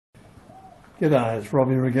G'day, it's Rob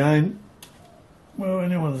here again. Well,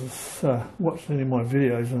 anyone that's watched any of my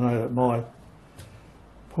videos will know that my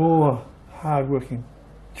poor, hard-working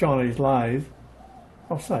Chinese lathe,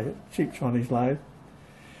 I'll say it, cheap Chinese lathe,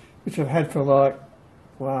 which I've had for like,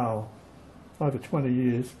 wow, over 20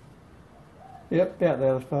 years. Yep, about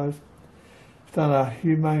that I suppose. It's done a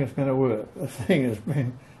humongous amount of work. The thing has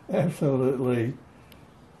been absolutely,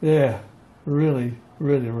 yeah, really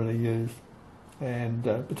used. And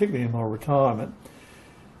particularly in my retirement,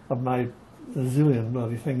 I've made a zillion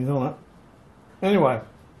bloody things on it. Anyway,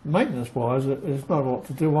 maintenance-wise, there's not a lot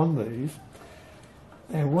to do on these.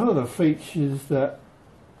 And one of the features that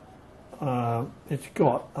it's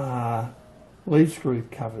got lead screw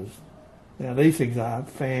covers. Now these things are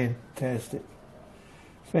fantastic.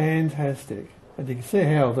 Fantastic. And you can see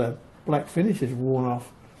how the black finish is worn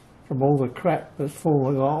off from all the crap that's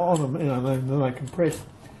falling on them, you know, then they compress.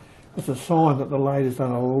 It's a sign that the lathe has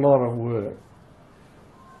done a lot of work.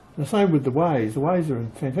 The same with the ways. The ways are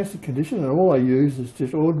in fantastic condition, and all I use is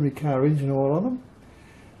just ordinary car engine oil on them.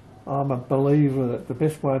 I'm a believer that the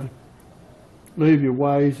best way to lube your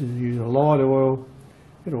ways is use a light oil.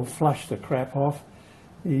 It'll flush the crap off.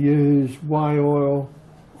 You use whey oil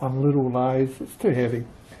on little lathes. It's too heavy.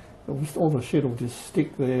 All the shit will just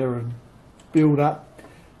stick there and build up.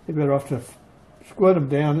 You're better off to squirt them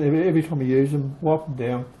down every time you use them, wipe them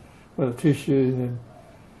down with a tissue, and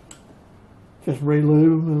just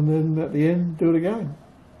re-lube them, and then at the end do it again.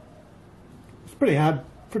 It's pretty hard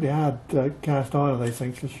cast iron these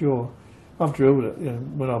things for sure. I've drilled it, you know,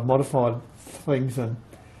 when I've modified things, and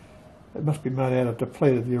it must be made out of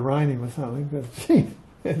depleted uranium or something, but geez,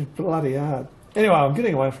 it's bloody hard. Anyway, I'm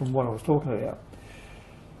getting away from what I was talking about.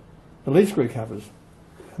 The lead screw covers.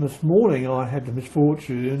 And this morning I had the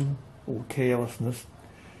misfortune, or carelessness,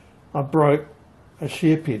 I broke a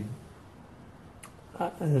shear pin.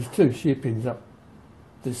 And there's two shear pins up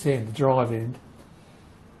this end, the drive end,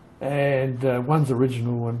 and one's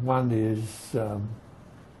original and one is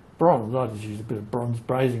bronze. I just use a bit of bronze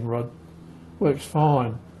brazing rod, works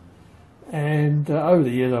fine. And over the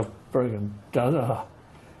years I've broken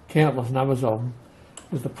countless numbers of them.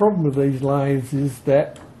 But the problem with these lathes is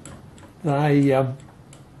that they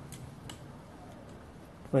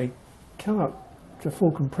come up to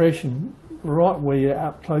full compression right where you're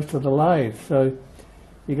up close to the lathe, so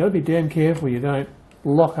you've got to be damn careful you don't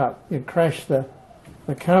lock up and crash the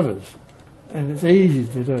covers, and it's easy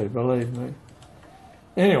to do, believe me.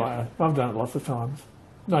 Anyway, I've done it lots of times,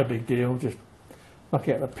 no big deal, just knock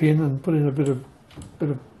out the pin and put in a bit of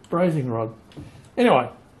brazing rod. Anyway,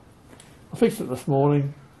 I fixed it this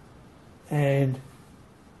morning, and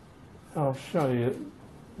I'll show you.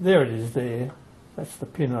 There it is there. That's the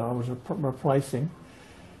pin I was replacing.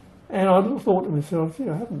 And I thought to myself, gee,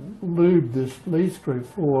 I haven't lubed this lead screw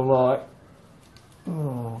for like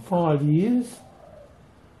 5 years.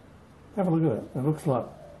 Have a look at it. It looks like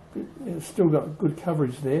it's still got good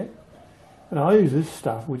coverage there. And I use this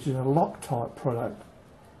stuff, which is a Loctite product.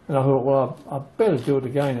 And I thought, well, I better do it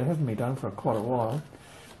again. It hasn't been done for quite a while.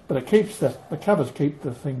 But it keeps the covers keep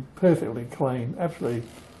the thing perfectly clean. Absolutely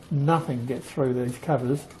nothing gets through these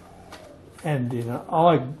covers. And you know,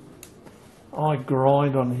 I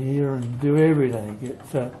grind on here and do everything.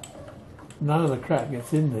 None of the crap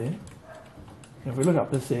gets in there. If we look up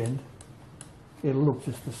this end, it'll look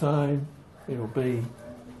just the same. It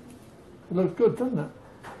looks good, doesn't it?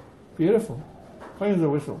 Beautiful. Clean as a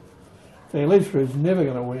whistle. So your lead screw is never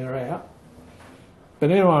going to wear out. But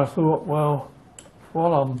anyway, I thought, well,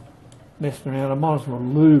 while I'm messing around, I might as well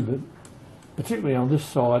lube it, particularly on this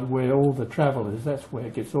side where all the travel is. That's where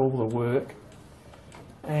it gets all the work.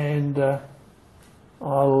 And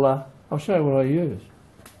I'll show you what I use.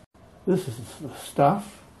 This is the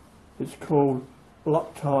stuff. It's called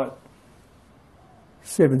Loctite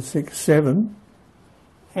 767,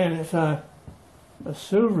 and it's a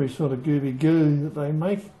silvery sort of gooby goo that they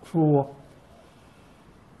make for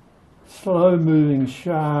slow moving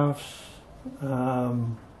shafts,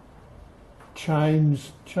 chain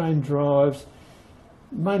drives,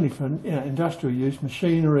 mainly for industrial use,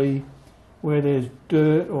 machinery where there's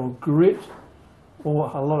dirt or grit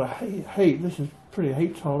or a lot of heat. This is pretty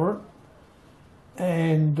heat tolerant,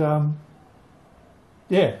 and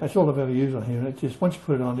yeah, that's all I've ever used on here. And it just, once you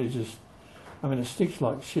put it on, it just, I mean, it sticks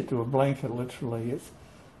like shit to a blanket, literally.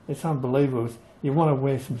 It's unbelievable. You want to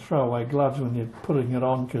wear some throwaway gloves when you're putting it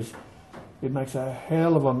on, because it makes a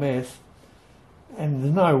hell of a mess, and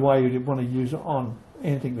there's no way you'd want to use it on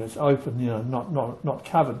anything that's open, you know, not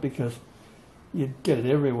covered, because you'd get it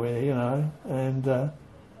everywhere, you know. And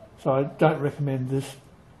so I don't recommend this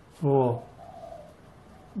for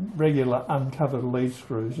regular uncovered lead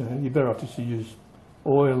screws, you know, you're better off just to use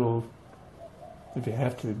oil, or if you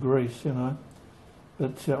have to, grease, you know.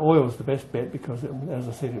 But oil is the best bet because, as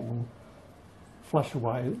I said, it will flush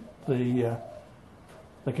away the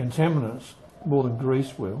contaminants more than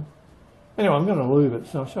grease will. Anyway, I'm going to lube it,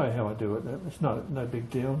 so I'll show you how I do it. It's no big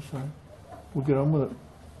deal, so we'll get on with it.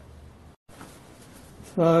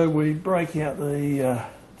 So we break out the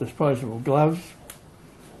disposable gloves,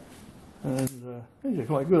 and these are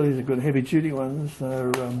quite good. These are good heavy-duty ones.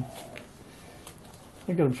 I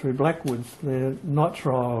got them through Blackwoods. They're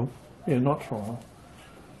nitrile, nitrile.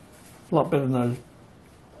 A lot better than those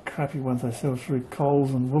crappy ones they sell through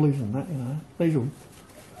Coles and Woolies and that, you know. These will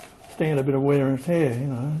stand a bit of wear and tear, you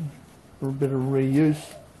know, for a bit of reuse.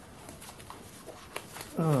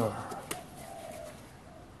 Oh.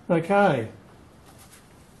 Okay.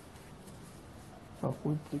 Off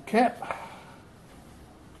with the cap.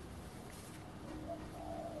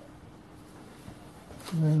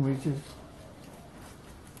 And then we just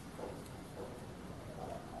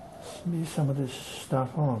smear some of this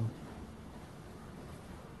stuff on.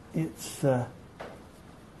 It's the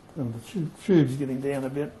tube's getting down a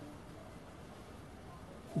bit.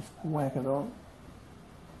 Just whack it on.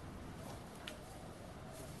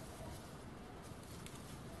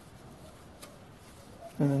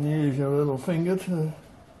 And then use your little finger to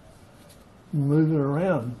move it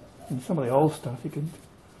around. And some of the old stuff you can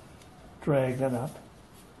drag that up.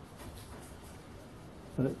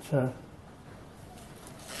 But it's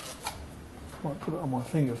might put it on my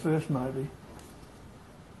finger first maybe.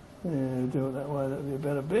 Yeah, do it that way, that'd be a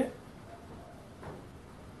better bet.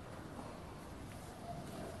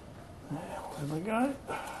 There we go.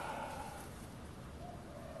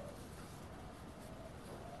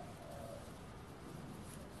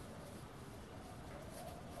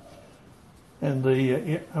 And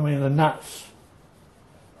the nuts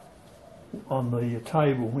on the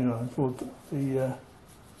table, you know, for the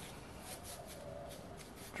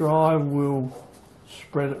drive will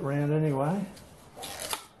spread it around anyway.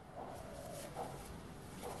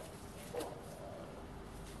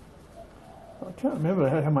 I can't remember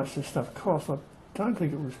how much this stuff cost. I don't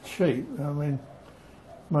think it was cheap. I mean,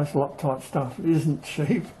 most Loctite stuff isn't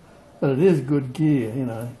cheap, but it is good gear, you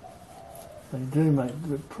know. They do make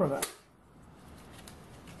good product.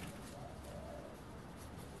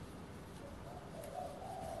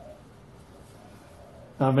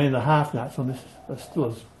 I mean, the half nuts on this are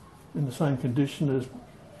still in the same condition as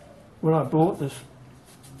when I bought this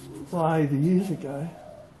lathe years ago.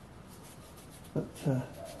 But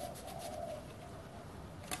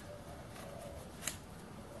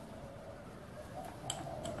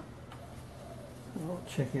I'll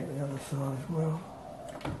check out the other side as well.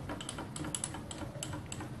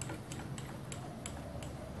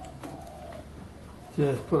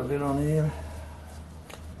 Just put a bit on here.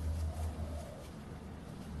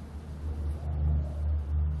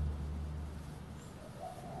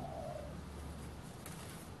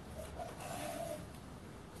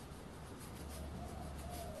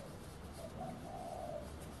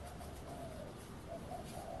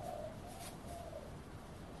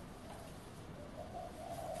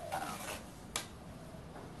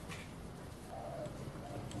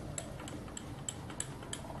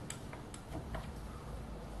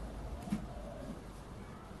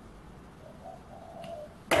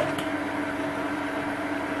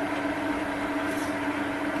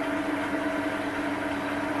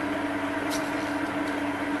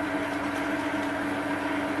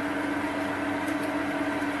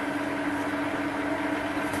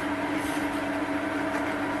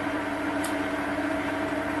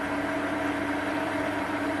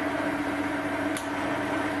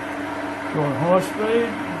 Go on high speed,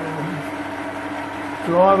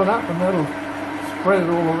 drive it up and that'll spread it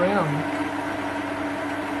all around.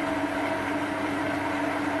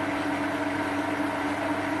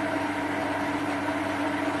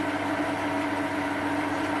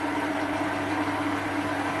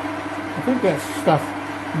 I think that stuff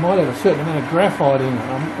might have a certain amount of graphite in it.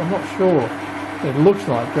 I'm not sure. It looks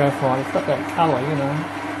like graphite. It's got that colour, you know.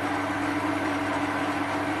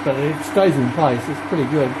 But it stays in place. It's pretty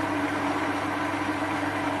good.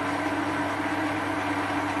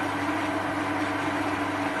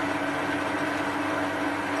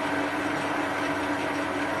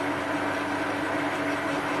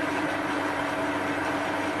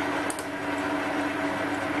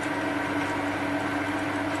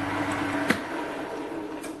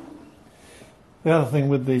 The other thing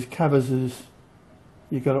with these covers is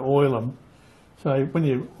you've got to oil them. So when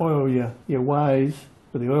you oil your ways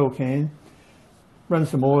with the oil can, run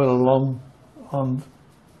some oil along on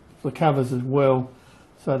the covers as well,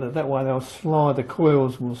 so that way they'll slide, the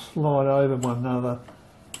coils will slide over one another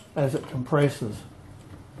as it compresses.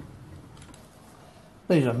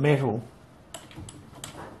 These are metal.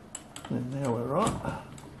 And now we're right.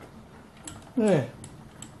 There.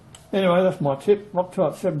 Anyway, that's my tip.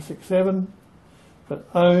 Loctite 767, but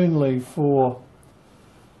only for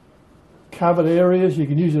covered areas. You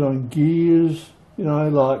can use it on gears, you know,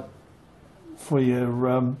 like for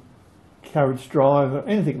your carriage drive or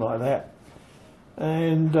anything like that.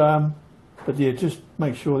 And but yeah, just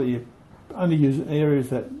make sure that you only use it in areas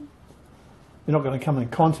that you're not going to come in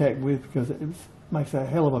contact with, because it makes a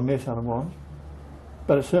hell of a mess otherwise.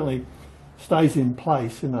 But it certainly stays in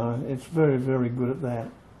place, you know. It's very, very good at that.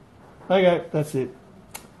 Okay, that's it.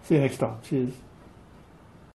 See you next time. Cheers.